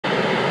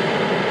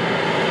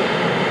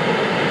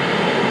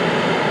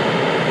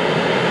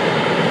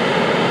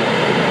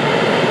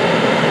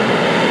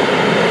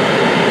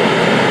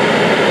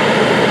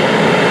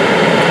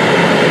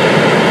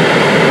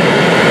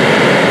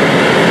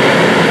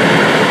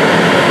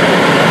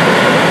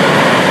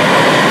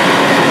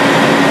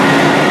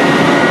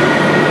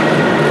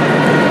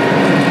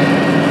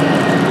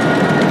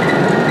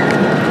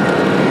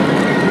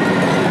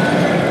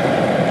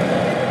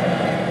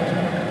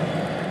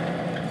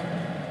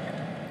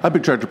Hi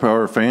Big Tractor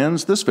Power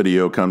fans, this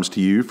video comes to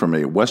you from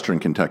a Western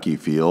Kentucky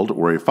field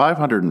where a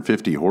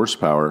 550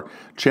 horsepower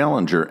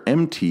Challenger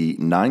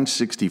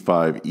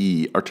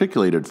MT965E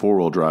articulated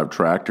four-wheel drive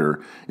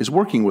tractor is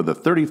working with a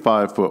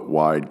 35-foot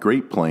wide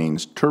Great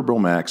Plains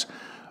TurboMax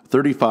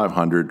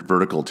 3500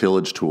 vertical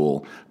tillage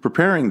tool,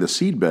 preparing the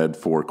seedbed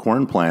for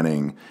corn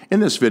planting.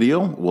 In this video,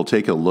 we'll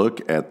take a look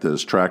at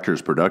this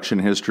tractor's production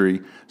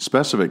history,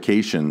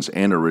 specifications,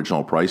 and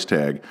original price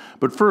tag.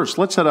 But first,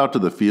 let's head out to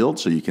the field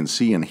so you can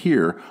see and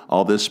hear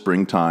all this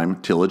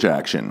springtime tillage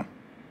action.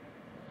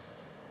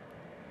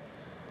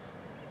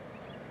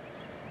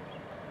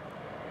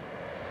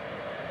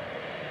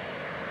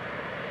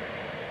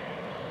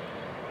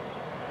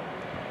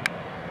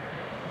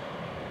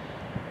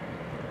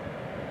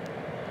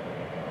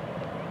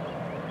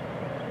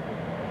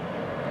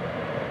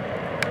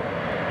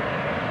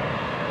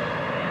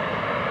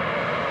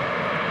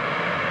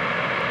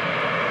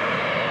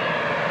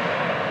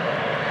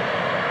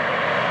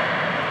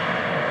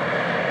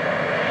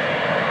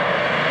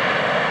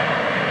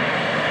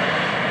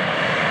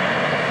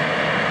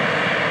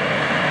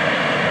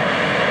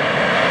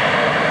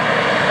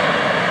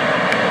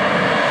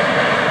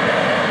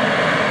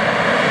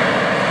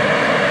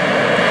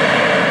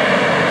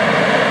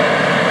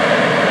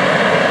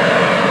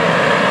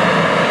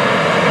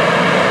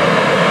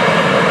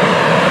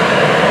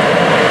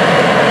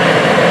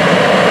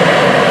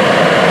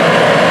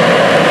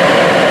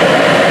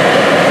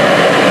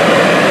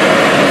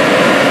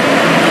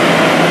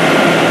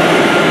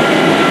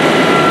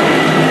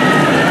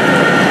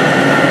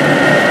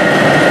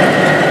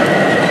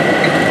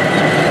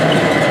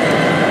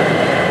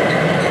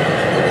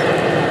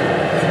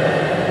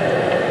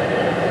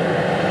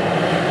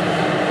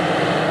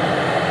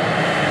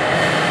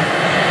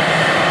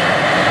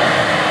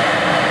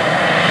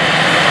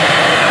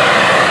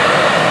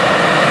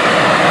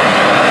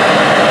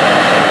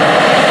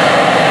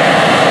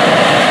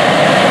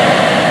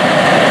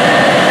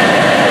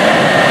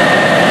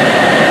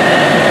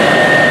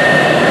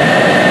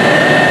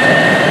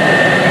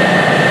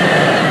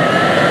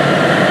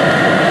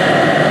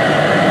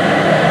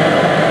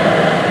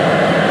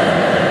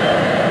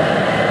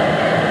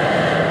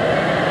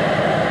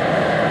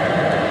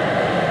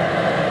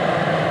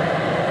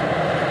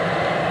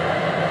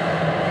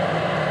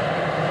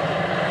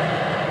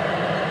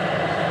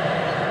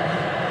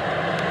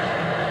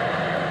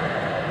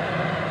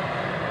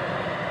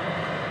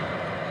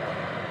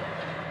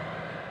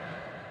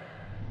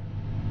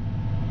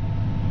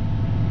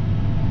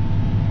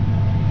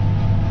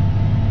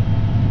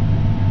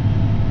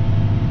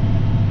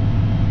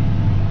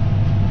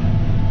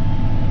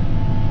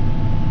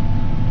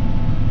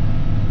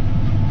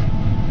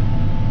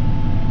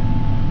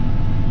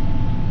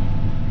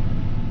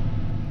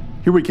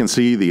 Here we can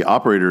see the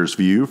operator's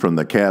view from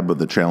the cab of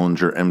the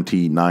Challenger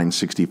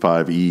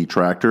MT965E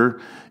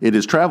tractor. It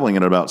is traveling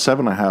at about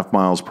 7.5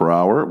 miles per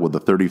hour with a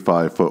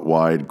 35-foot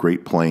wide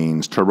Great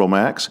Plains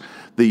TurboMax.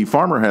 The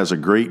farmer has a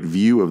great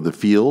view of the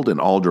field in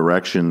all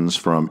directions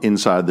from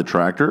inside the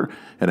tractor.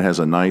 It has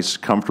a nice,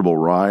 comfortable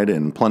ride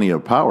and plenty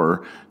of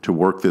power to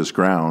work this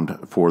ground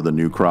for the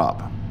new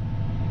crop.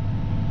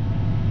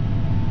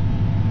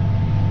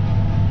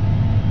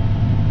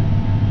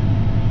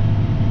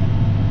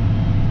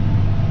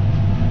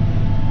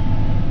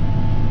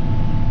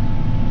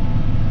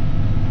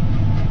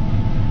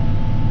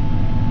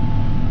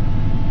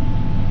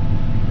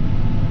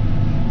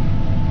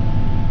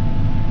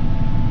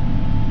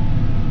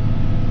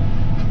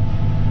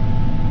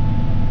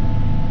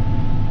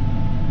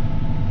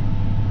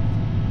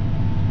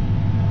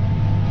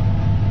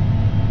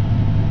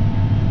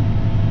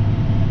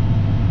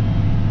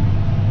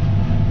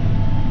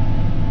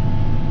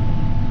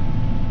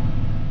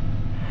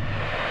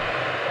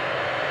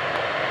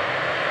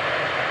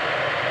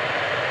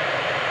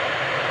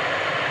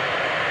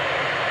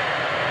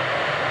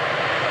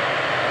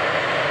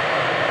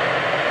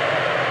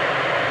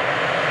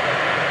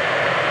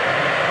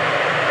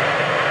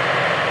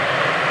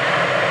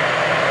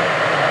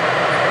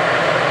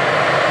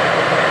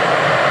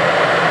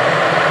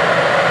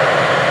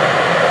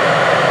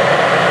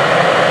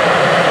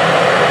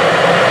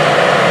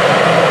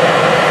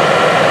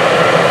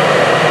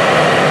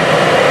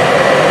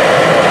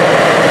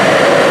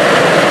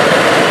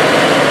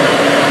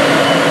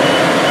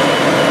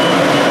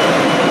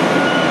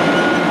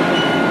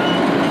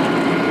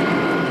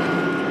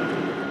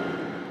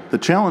 The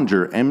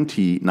Challenger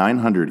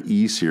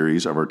MT900E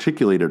series of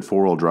articulated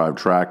four-wheel drive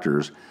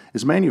tractors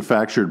is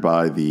manufactured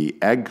by the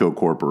AGCO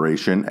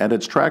Corporation at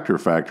its tractor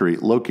factory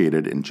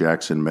located in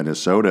Jackson,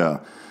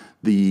 Minnesota.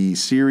 The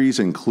series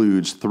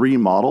includes 3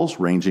 models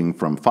ranging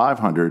from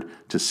 500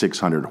 to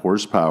 600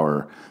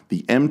 horsepower.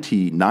 The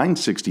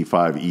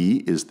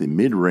MT965E is the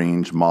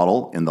mid-range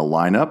model in the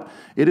lineup.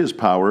 It is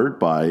powered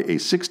by a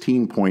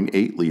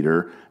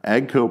 16.8-liter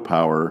AGCO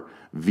Power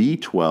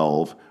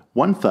V12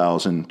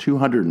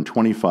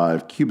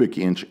 1,225 cubic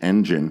inch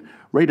engine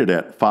rated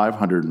at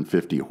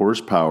 550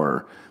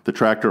 horsepower. The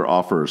tractor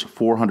offers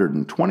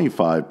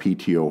 425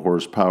 PTO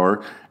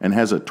horsepower and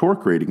has a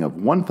torque rating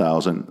of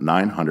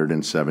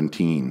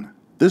 1,917.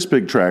 This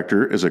big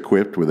tractor is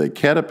equipped with a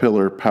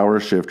Caterpillar power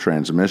shift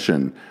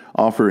transmission,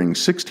 offering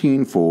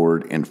 16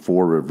 forward and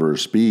 4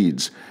 reverse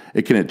speeds.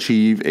 It can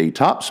achieve a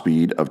top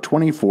speed of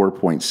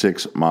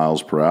 24.6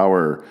 miles per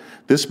hour.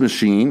 This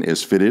machine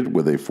is fitted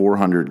with a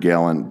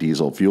 400-gallon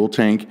diesel fuel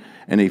tank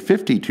and a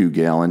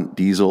 52-gallon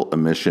diesel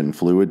emission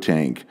fluid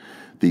tank.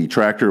 The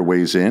tractor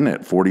weighs in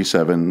at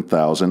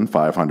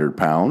 47,500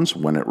 pounds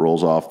when it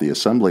rolls off the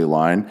assembly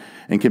line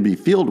and can be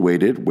field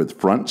weighted with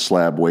front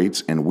slab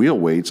weights and wheel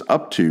weights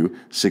up to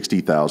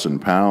 60,000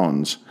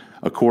 pounds.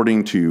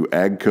 According to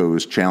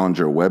AGCO's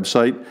Challenger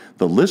website,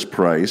 the list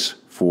price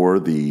for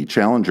the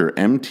Challenger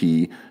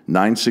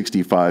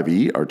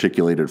MT965E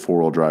articulated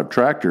four-wheel drive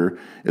tractor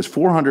is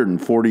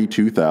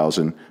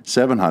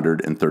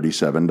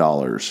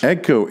 $442,737.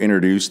 AGCO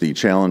introduced the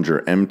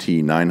Challenger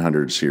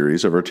MT900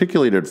 series of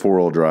articulated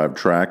four-wheel drive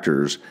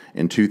tractors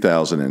in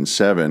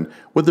 2007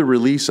 with the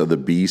release of the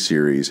B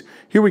series.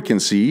 Here we can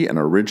see an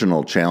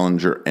original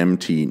Challenger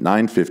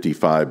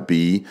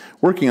MT955B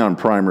working on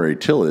primary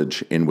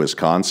tillage in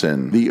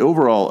Wisconsin. The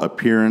overall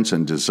appearance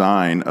and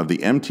design of the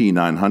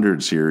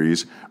MT900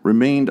 series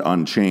remained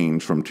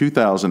unchanged from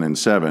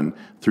 2007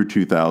 through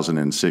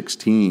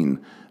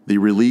 2016. The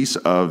release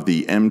of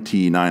the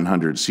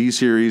MT900C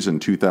series in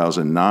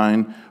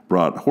 2009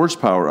 brought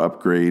horsepower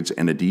upgrades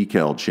and a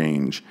decal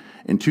change.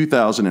 In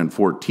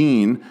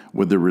 2014,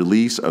 with the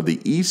release of the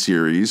E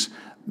series,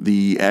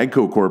 the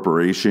AGCO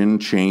Corporation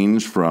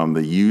changed from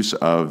the use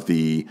of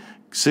the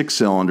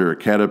 6-cylinder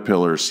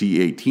Caterpillar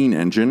C18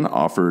 engine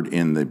offered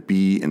in the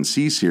B and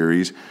C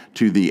series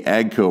to the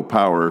AGCO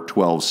Power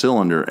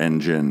 12-cylinder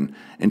engine.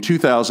 In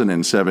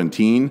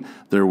 2017,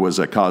 there was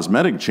a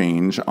cosmetic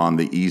change on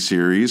the E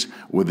series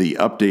with the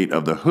update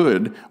of the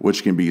hood,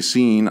 which can be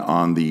seen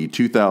on the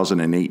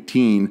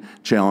 2018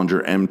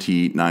 Challenger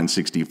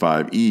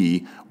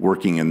MT965E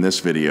working in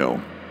this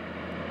video.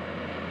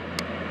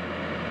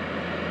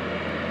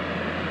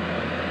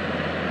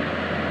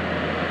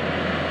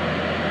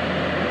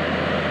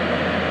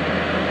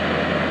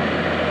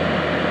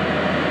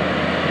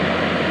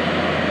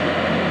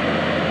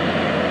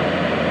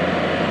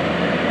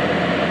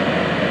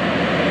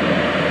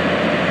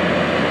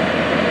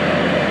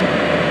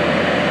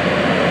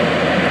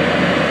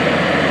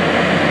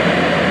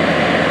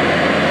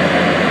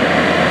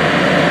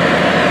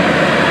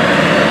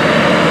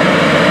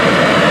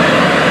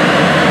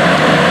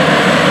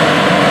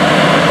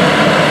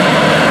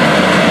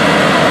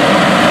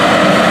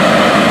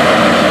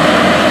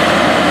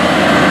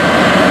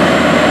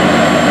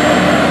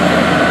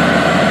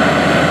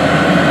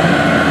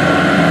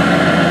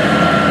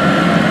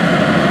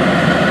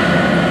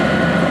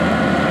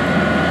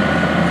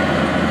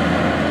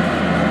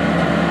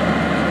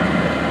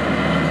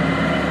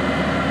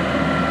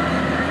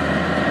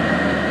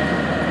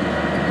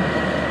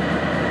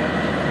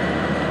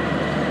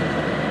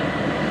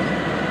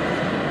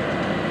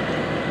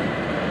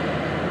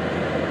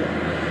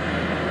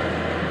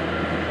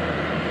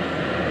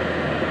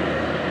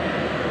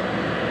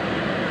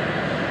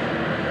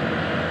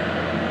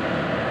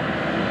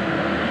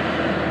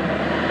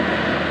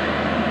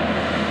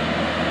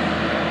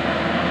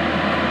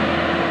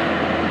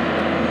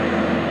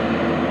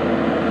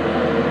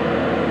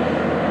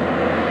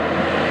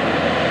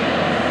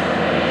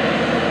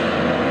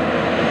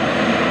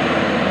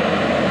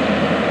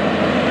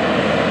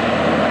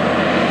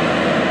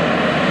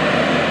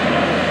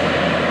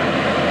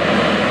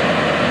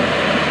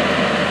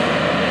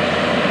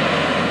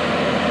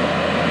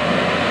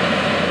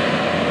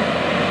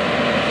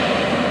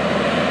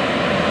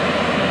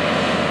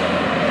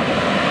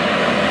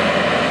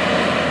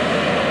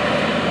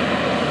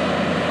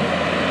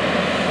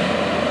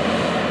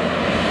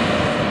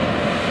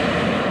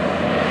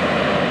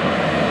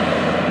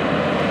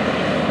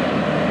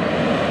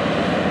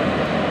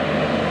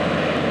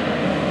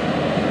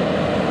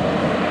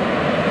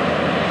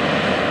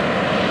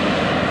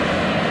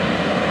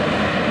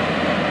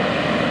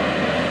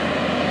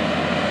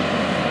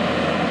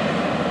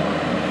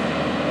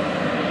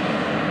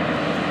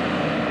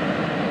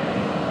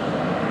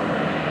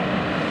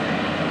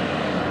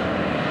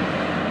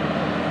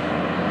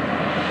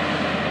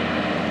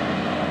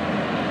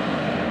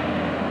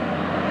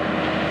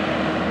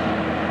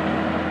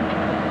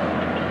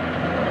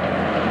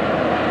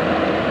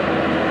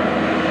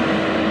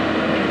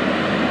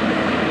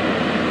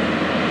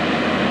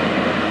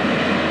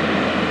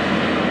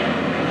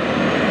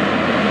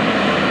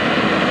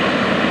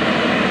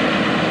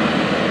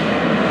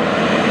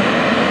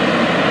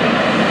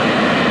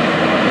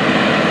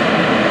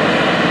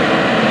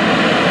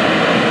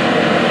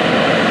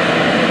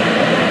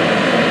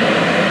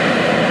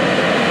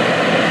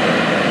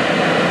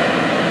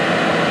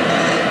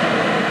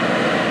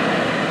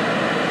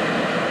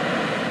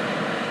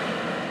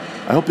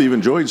 hope that you've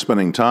enjoyed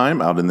spending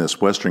time out in this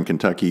western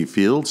Kentucky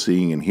field,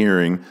 seeing and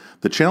hearing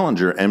the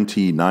Challenger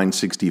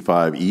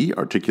MT965E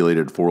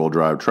articulated four-wheel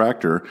drive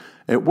tractor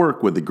at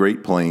work with the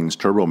Great Plains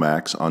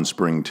TurboMax on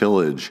spring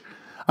tillage.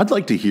 I'd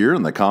like to hear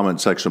in the comment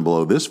section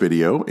below this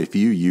video if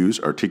you use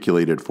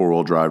articulated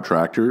four-wheel drive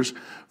tractors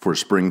for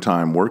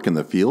springtime work in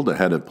the field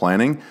ahead of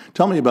planting.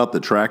 Tell me about the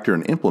tractor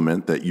and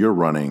implement that you're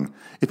running.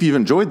 If you've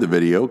enjoyed the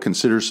video,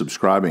 consider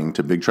subscribing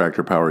to Big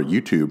Tractor Power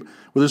YouTube,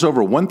 where there's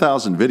over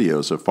 1,000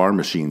 videos of farm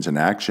machines in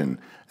action.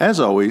 As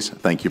always,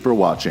 thank you for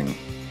watching.